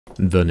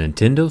The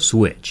Nintendo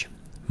Switch.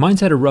 Mine's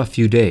had a rough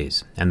few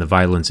days, and the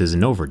violence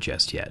isn't over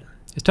just yet.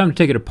 It's time to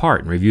take it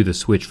apart and review the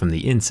Switch from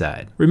the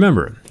inside.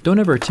 Remember, don't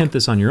ever attempt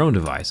this on your own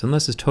device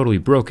unless it's totally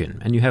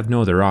broken and you have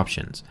no other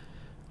options.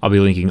 I'll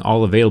be linking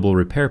all available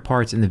repair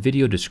parts in the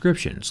video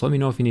description, so let me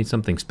know if you need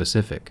something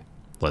specific.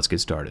 Let's get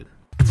started.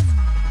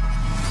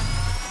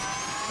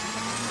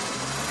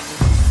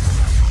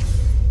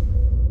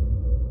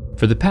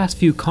 For the past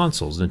few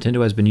consoles,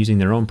 Nintendo has been using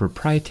their own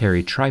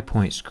proprietary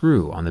tri-point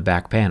screw on the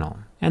back panel,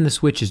 and the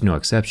Switch is no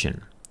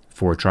exception.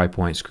 4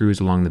 tri-point screws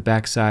along the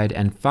back side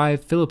and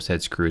 5 Phillips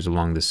head screws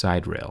along the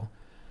side rail.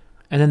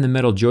 And then the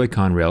metal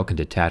Joy-Con rail can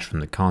detach from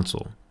the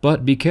console.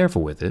 But be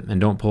careful with it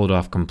and don't pull it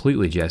off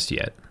completely just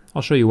yet.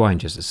 I'll show you why in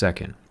just a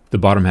second. The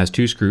bottom has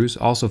 2 screws,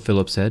 also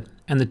Phillips head,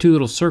 and the 2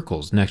 little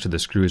circles next to the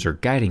screws are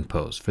guiding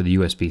posts for the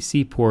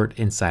USB-C port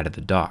inside of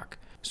the dock.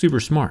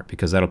 Super smart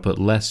because that'll put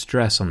less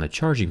stress on the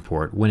charging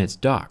port when it's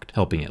docked,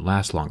 helping it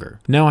last longer.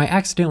 Now, I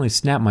accidentally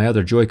snapped my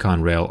other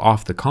Joy-Con rail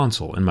off the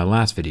console in my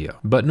last video,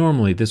 but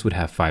normally this would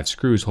have 5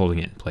 screws holding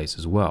it in place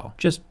as well.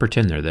 Just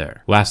pretend they're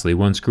there. Lastly,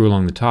 1 screw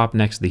along the top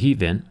next to the heat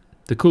vent.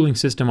 The cooling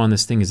system on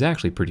this thing is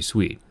actually pretty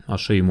sweet. I'll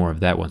show you more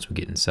of that once we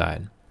get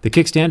inside. The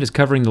kickstand is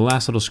covering the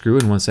last little screw,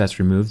 and once that's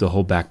removed, the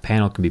whole back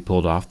panel can be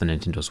pulled off the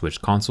Nintendo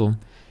Switch console.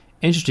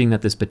 Interesting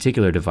that this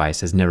particular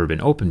device has never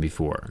been opened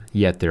before,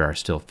 yet there are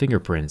still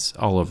fingerprints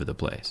all over the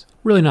place.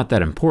 Really not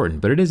that important,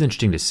 but it is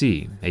interesting to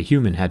see. A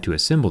human had to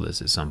assemble this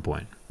at some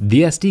point.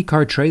 The SD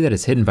card tray that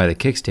is hidden by the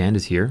kickstand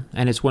is here,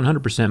 and it's 100%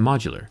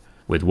 modular,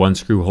 with 1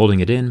 screw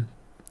holding it in,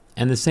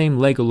 and the same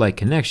Lego-like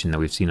connection that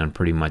we've seen on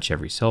pretty much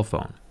every cell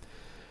phone.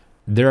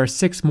 There are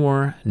 6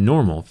 more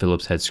normal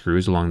Phillips head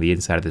screws along the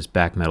inside of this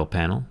back metal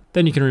panel.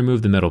 Then you can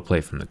remove the metal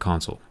plate from the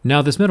console.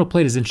 Now, this metal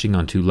plate is interesting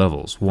on 2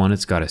 levels. One,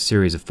 it's got a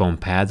series of foam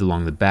pads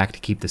along the back to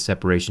keep the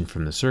separation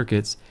from the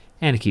circuits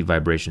and to keep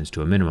vibrations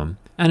to a minimum.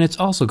 And it's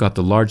also got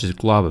the largest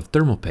glob of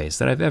thermal paste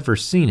that I've ever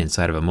seen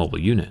inside of a mobile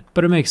unit.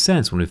 But it makes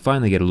sense when we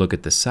finally get a look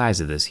at the size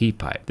of this heat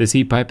pipe. This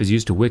heat pipe is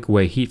used to wick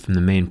away heat from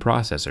the main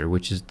processor,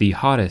 which is the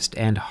hottest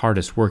and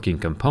hardest working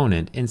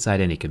component inside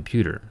any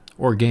computer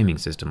or gaming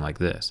system like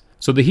this.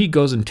 So the heat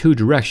goes in 2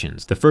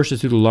 directions. The first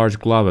is through the large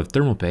glob of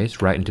thermal paste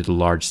right into the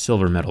large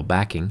silver metal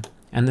backing,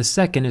 and the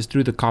second is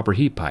through the copper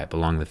heat pipe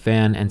along the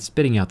fan and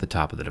spitting out the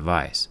top of the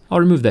device. I'll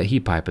remove that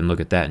heat pipe and look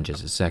at that in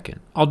just a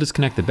second. I'll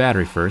disconnect the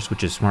battery first,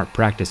 which is smart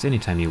practice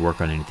anytime you work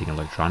on anything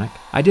electronic.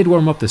 I did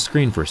warm up the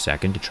screen for a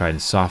second to try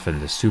and soften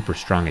the super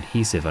strong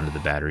adhesive under the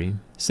battery,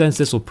 since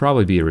this will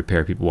probably be a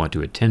repair people want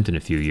to attempt in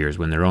a few years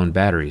when their own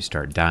batteries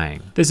start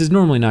dying. This is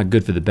normally not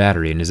good for the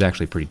battery and is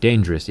actually pretty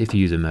dangerous if you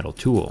use a metal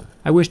tool.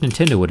 I wish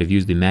Nintendo would have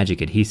used the magic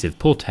adhesive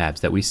pull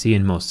tabs that we see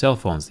in most cell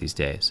phones these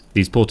days.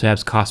 These pull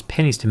tabs cost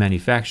pennies to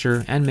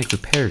manufacture and make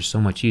repairs so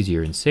much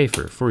easier and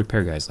safer for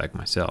repair guys like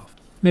myself.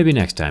 Maybe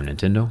next time,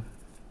 Nintendo.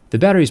 The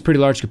battery is pretty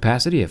large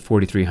capacity at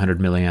 4,300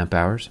 milliamp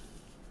hours.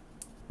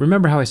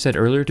 Remember how I said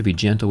earlier to be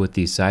gentle with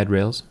these side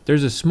rails?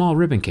 There's a small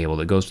ribbon cable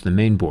that goes to the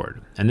main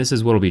board, and this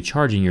is what will be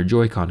charging your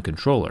Joy-Con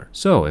controller.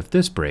 So if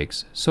this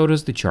breaks, so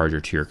does the charger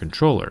to your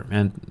controller,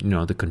 and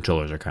the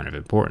controllers are kind of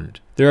important.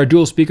 There are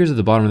dual speakers at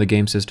the bottom of the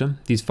game system.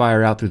 These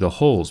fire out through the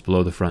holes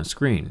below the front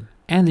screen.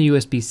 And the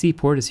USB-C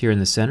port is here in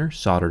the center,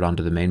 soldered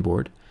onto the main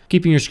board.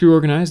 Keeping your screw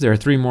organized, there are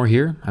 3 more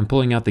here. I'm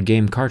pulling out the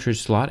game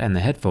cartridge slot and the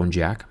headphone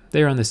jack.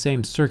 They are on the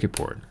same circuit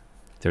board.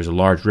 There's a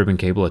large ribbon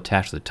cable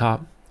attached to the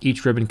top.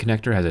 Each ribbon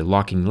connector has a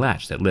locking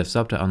latch that lifts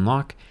up to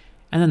unlock,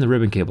 and then the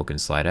ribbon cable can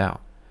slide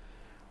out.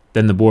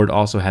 Then the board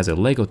also has a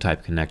Lego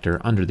type connector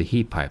under the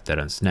heat pipe that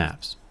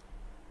unsnaps.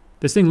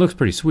 This thing looks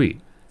pretty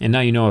sweet, and now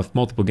you know if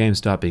multiple games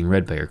stop being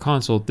read by your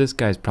console, this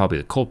guy's probably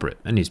the culprit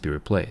and needs to be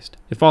replaced.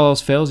 If all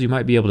else fails, you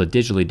might be able to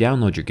digitally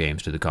download your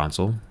games to the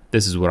console.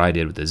 This is what I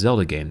did with the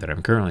Zelda game that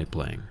I'm currently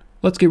playing.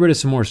 Let's get rid of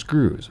some more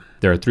screws.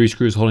 There are 3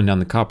 screws holding down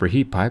the copper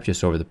heat pipe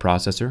just over the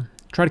processor.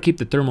 Try to keep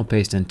the thermal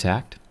paste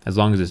intact. As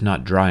long as it's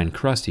not dry and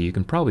crusty, you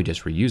can probably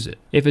just reuse it.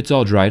 If it's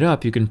all dried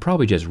up, you can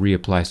probably just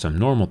reapply some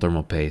normal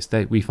thermal paste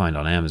that we find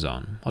on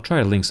Amazon. I'll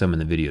try to link some in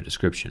the video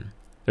description.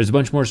 There's a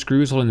bunch more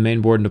screws holding the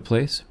main board into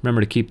place. Remember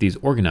to keep these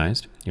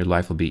organized. Your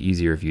life will be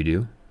easier if you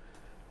do.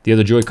 The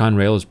other Joy-Con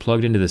rail is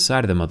plugged into the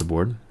side of the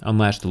motherboard.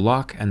 Unlatch the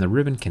lock and the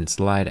ribbon can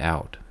slide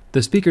out.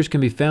 The speakers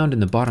can be found in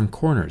the bottom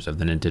corners of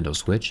the Nintendo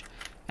Switch.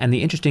 And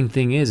the interesting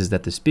thing is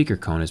that the speaker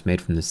cone is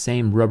made from the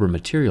same rubber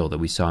material that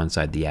we saw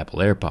inside the Apple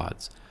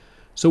AirPods.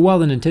 So while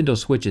the Nintendo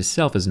Switch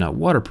itself is not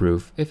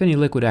waterproof, if any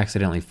liquid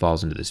accidentally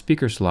falls into the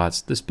speaker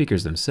slots, the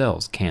speakers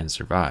themselves can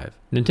survive.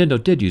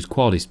 Nintendo did use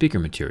quality speaker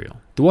material.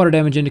 The water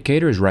damage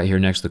indicator is right here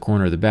next to the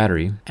corner of the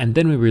battery, and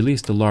then we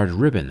released the large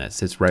ribbon that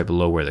sits right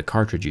below where the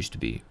cartridge used to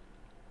be.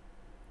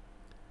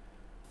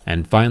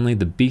 And finally,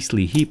 the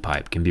beastly heat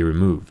pipe can be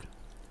removed.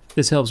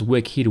 This helps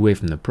wick heat away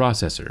from the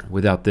processor.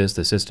 Without this,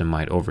 the system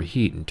might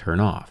overheat and turn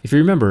off. If you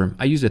remember,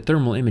 I used a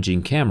thermal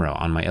imaging camera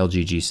on my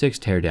LG G6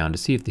 teardown to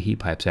see if the heat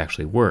pipes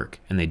actually work,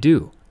 and they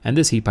do. And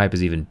this heat pipe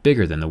is even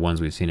bigger than the ones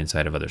we've seen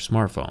inside of other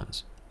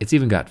smartphones. It's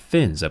even got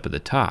fins up at the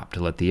top to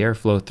let the air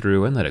flow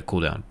through and let it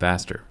cool down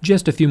faster.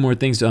 Just a few more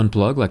things to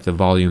unplug, like the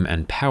volume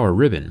and power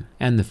ribbon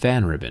and the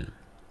fan ribbon.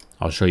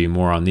 I'll show you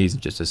more on these in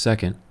just a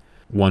second.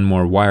 One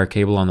more wire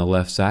cable on the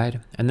left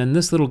side, and then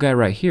this little guy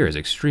right here is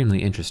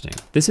extremely interesting.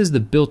 This is the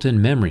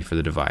built-in memory for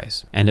the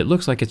device, and it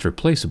looks like it's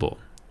replaceable.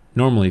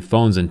 Normally,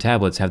 phones and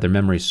tablets have their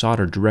memory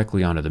soldered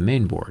directly onto the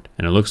main board,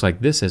 and it looks like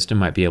this system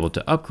might be able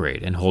to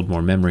upgrade and hold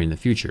more memory in the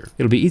future.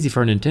 It'll be easy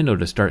for Nintendo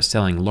to start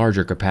selling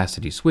larger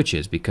capacity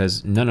switches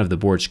because none of the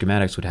board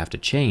schematics would have to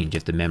change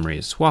if the memory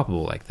is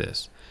swappable like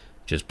this.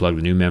 Just plug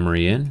the new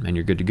memory in and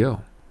you're good to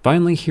go.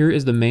 Finally, here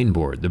is the main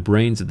board, the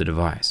brains of the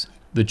device.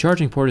 The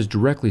charging port is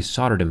directly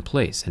soldered in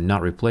place and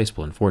not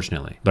replaceable,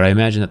 unfortunately, but I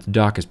imagine that the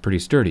dock is pretty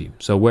sturdy,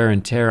 so wear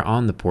and tear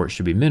on the port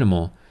should be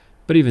minimal,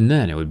 but even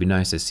then it would be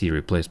nice to see a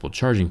replaceable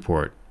charging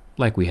port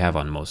like we have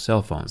on most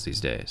cell phones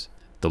these days.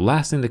 The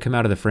last thing to come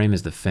out of the frame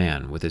is the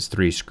fan with its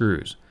 3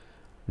 screws.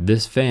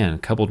 This fan,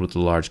 coupled with the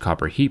large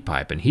copper heat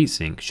pipe and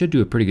heatsink, should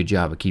do a pretty good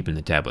job of keeping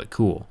the tablet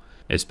cool,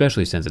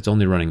 especially since it's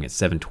only running at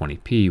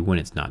 720p when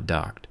it's not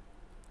docked.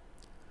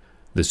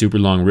 The super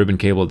long ribbon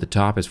cable at the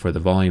top is for the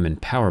volume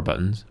and power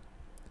buttons.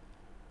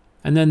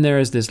 And then there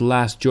is this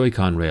last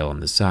Joy-Con rail on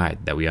the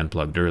side that we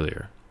unplugged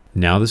earlier.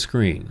 Now the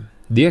screen.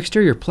 The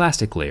exterior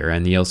plastic layer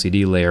and the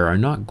LCD layer are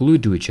not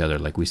glued to each other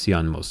like we see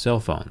on most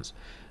cell phones.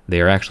 They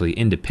are actually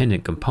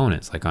independent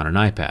components like on an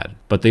iPad,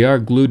 but they are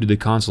glued to the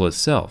console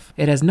itself.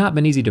 It has not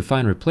been easy to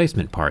find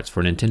replacement parts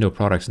for Nintendo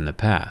products in the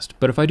past,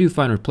 but if I do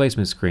find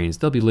replacement screens,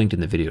 they'll be linked in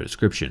the video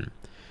description.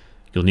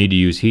 You'll need to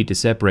use heat to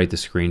separate the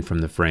screen from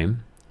the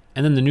frame,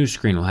 and then the new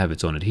screen will have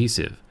its own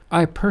adhesive.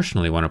 I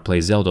personally want to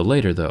play Zelda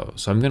later though,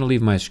 so I'm going to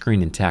leave my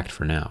screen intact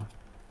for now.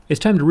 It's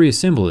time to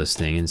reassemble this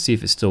thing and see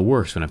if it still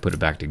works when I put it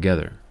back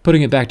together.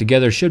 Putting it back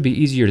together should be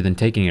easier than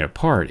taking it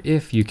apart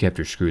if you kept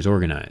your screws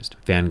organized.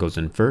 Fan goes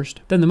in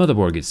first, then the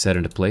motherboard gets set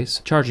into place,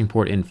 charging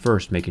port in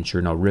first, making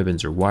sure no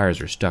ribbons or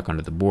wires are stuck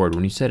onto the board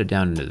when you set it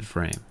down into the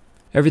frame.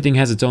 Everything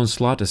has its own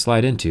slot to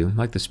slide into,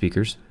 like the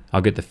speakers.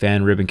 I'll get the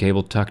fan ribbon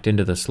cable tucked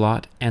into the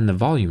slot and the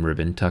volume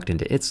ribbon tucked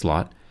into its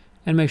slot,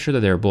 and make sure that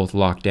they are both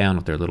locked down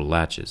with their little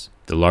latches.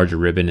 The larger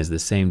ribbon is the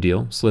same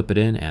deal, slip it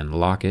in and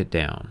lock it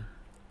down.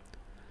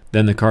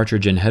 Then the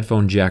cartridge and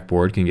headphone jack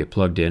board can get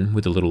plugged in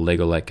with a little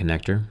Lego-like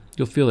connector.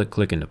 You'll feel it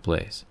click into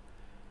place.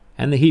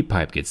 And the heat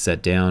pipe gets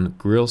set down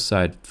grill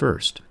side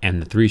first,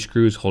 and the 3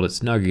 screws hold it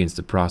snug against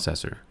the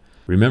processor.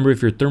 Remember,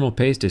 if your thermal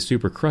paste is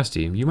super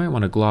crusty, you might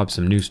want to glob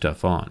some new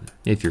stuff on,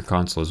 if your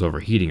console is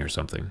overheating or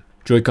something.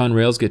 Joy-Con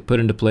rails get put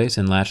into place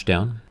and latched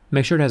down.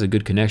 Make sure it has a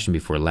good connection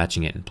before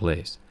latching it in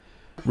place.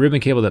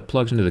 Ribbon cable that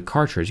plugs into the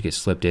cartridge gets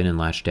slipped in and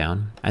latched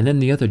down, and then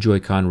the other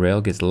Joy-Con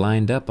rail gets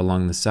lined up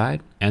along the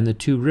side, and the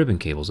 2 ribbon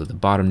cables at the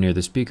bottom near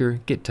the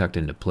speaker get tucked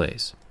into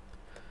place.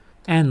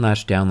 And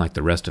latched down like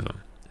the rest of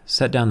them.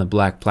 Set down the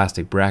black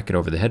plastic bracket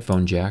over the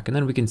headphone jack, and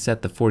then we can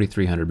set the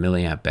 4300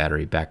 mAh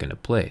battery back into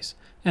place,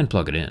 and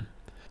plug it in.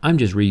 I'm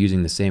just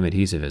reusing the same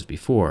adhesive as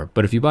before,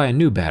 but if you buy a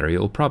new battery, it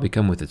will probably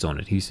come with its own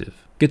adhesive.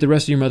 Get the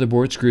rest of your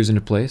motherboard screws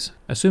into place.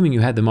 Assuming you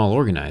had them all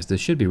organized, this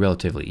should be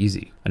relatively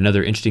easy.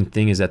 Another interesting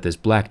thing is that this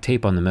black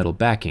tape on the metal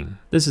backing.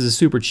 This is a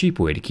super cheap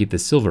way to keep the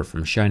silver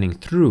from shining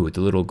through with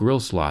the little grill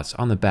slots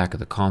on the back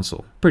of the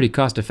console. Pretty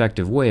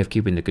cost-effective way of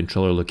keeping the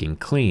controller looking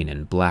clean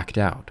and blacked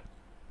out.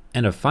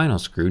 And a final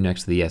screw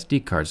next to the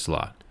SD card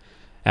slot.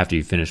 After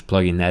you finish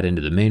plugging that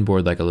into the main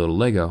board like a little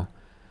Lego,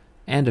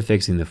 and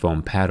affixing the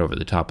foam pad over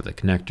the top of the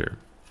connector.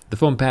 The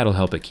foam pad will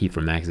help it keep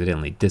from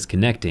accidentally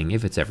disconnecting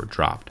if it's ever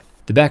dropped.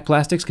 The back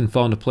plastics can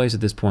fall into place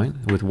at this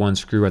point with 1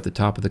 screw at the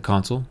top of the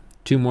console,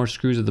 2 more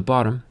screws at the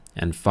bottom,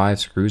 and 5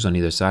 screws on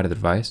either side of the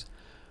device.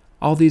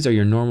 All these are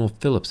your normal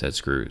Phillips head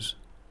screws.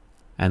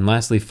 And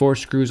lastly, 4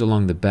 screws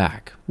along the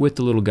back with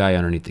the little guy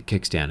underneath the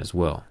kickstand as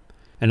well.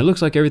 And it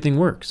looks like everything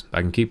works.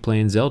 I can keep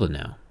playing Zelda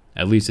now.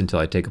 At least until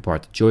I take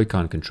apart the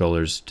Joy-Con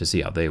controllers to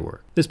see how they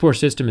work. This poor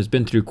system has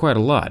been through quite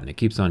a lot and it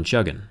keeps on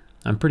chugging.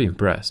 I'm pretty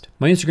impressed.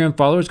 My Instagram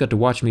followers got to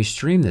watch me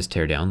stream this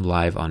teardown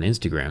live on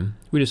Instagram.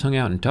 We just hung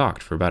out and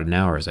talked for about an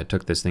hour as I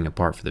took this thing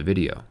apart for the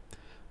video.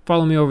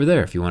 Follow me over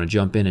there if you want to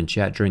jump in and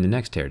chat during the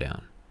next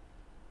teardown.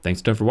 Thanks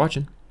a ton for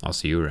watching. I'll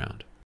see you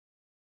around.